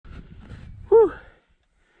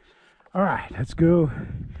All right, let's go.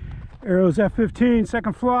 Arrows F15,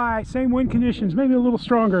 second fly, same wind conditions, maybe a little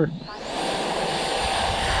stronger.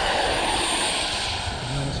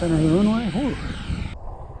 Center of the runway. Whew.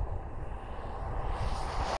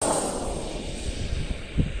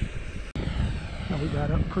 Oh, we got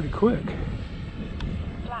up pretty quick.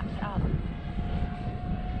 Flaps up.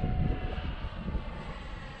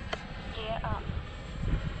 Gear up.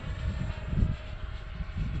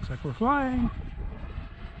 Looks like we're flying.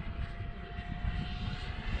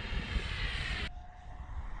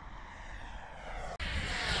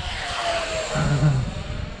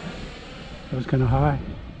 That was kind of high.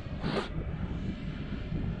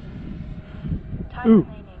 Ooh,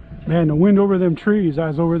 man, the wind over them trees. I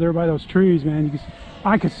was over there by those trees, man.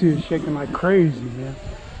 I could see it shaking like crazy, man.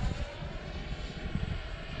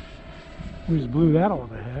 We just blew that all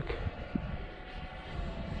the heck.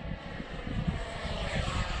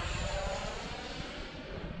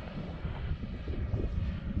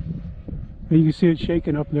 And you can see it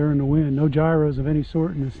shaking up there in the wind. No gyros of any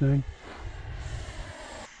sort in this thing.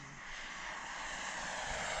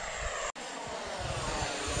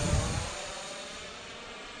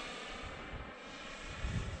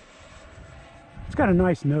 It's got a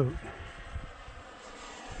nice note.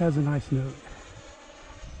 It has a nice note.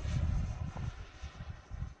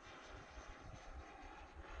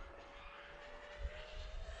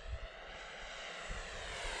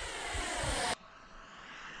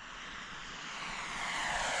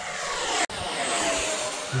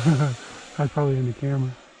 That's probably in the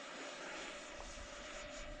camera.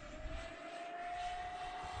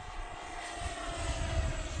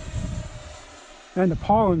 And the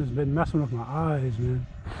pollen has been messing with my eyes, man.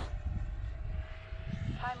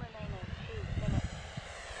 Time remaining 2 minutes.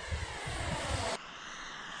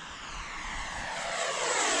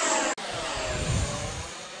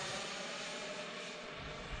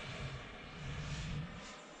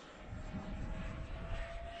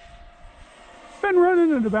 Been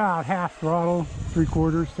running at about half throttle,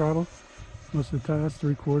 3/4 throttle. Most of the time, that's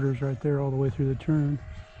 3/4 right there all the way through the turn.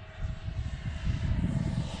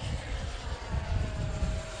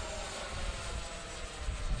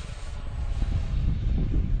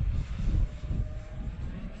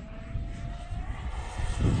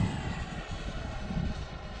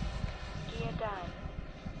 Gear down.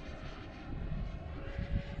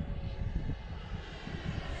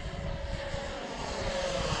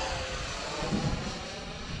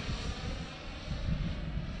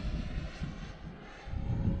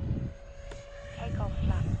 Takeoff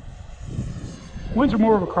flap. Winds are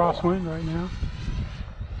more of a crosswind right now.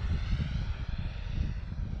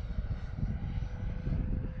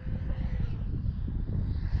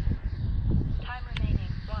 Time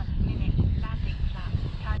remaining 1 minute. Landing flap.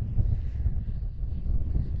 Time.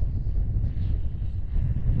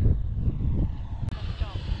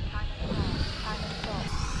 Stop. Time and stop. Time and stop.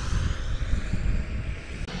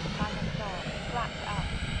 Time and stop. Flaps up.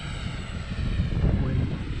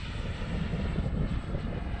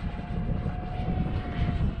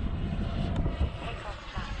 Takeoff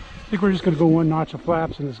flap. I think we're just going to go one notch of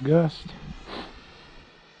flaps in this gust.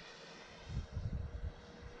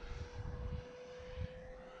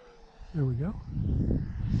 There we go.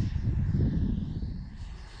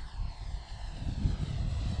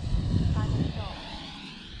 Time and stop.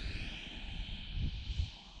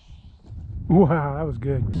 Wow, that was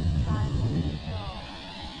good. Time and stop.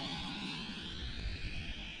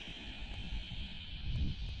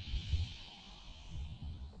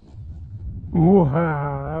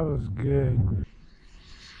 Wow, that was good.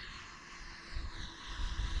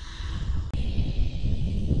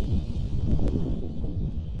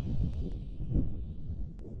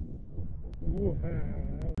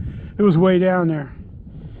 It was way down there.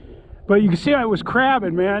 But you can see I was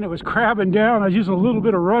crabbing, man. It was crabbing down. I was using a little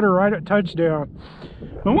bit of rudder right at touchdown.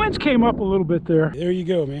 The winds came up a little bit there. There you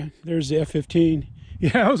go, man. There's the F15.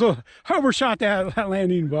 Yeah, I was overshot that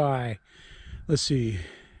landing by, let's see,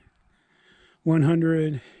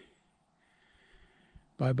 100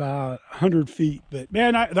 by about 100 feet. But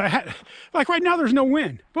man, I had, like right now there's no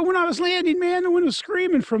wind. But when I was landing, man, the wind was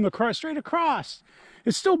screaming from the straight across.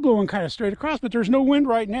 It's still blowing kind of straight across, but there's no wind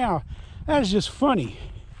right now. That is just funny.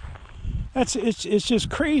 It's just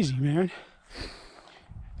crazy, man.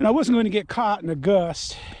 And I wasn't going to get caught in a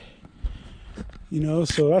gust, you know,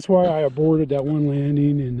 so that's why I aborted that one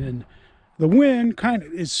landing. And then the wind kind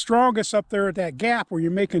of is strongest up there at that gap where you're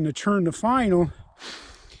making the turn to final.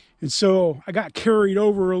 And so I got carried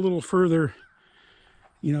over a little further,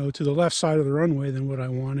 you know, to the left side of the runway than what I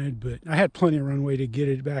wanted, but I had plenty of runway to get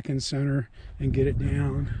it back in center and get it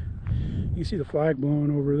down. You can see the flag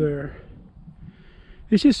blowing over there.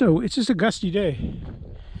 It's just a gusty day.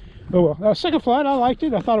 Oh well, second flight, I liked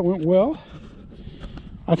it. I thought it went well.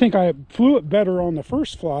 I think I flew it better on the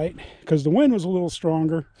first flight because the wind was a little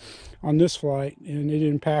stronger on this flight and it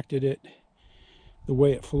impacted it the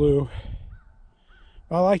way it flew.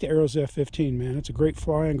 I like the Arrows F15, man. It's a great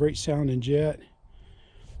flying, great sounding jet,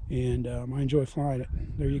 and I enjoy flying it.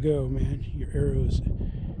 There you go, man. Your Arrows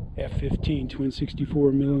F15 twin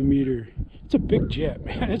 64 millimeter. It's a big jet,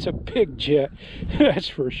 man. It's a big jet. That's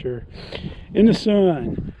for sure. In the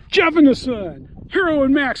sun. Jump in the sun. Hero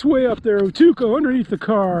and Max way up there. Tuco underneath the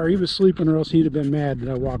car. He was sleeping or else he'd have been mad that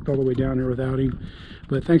I walked all the way down there without him.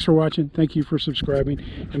 But thanks for watching. Thank you for subscribing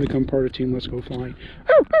and become part of Team Let's Go Flying.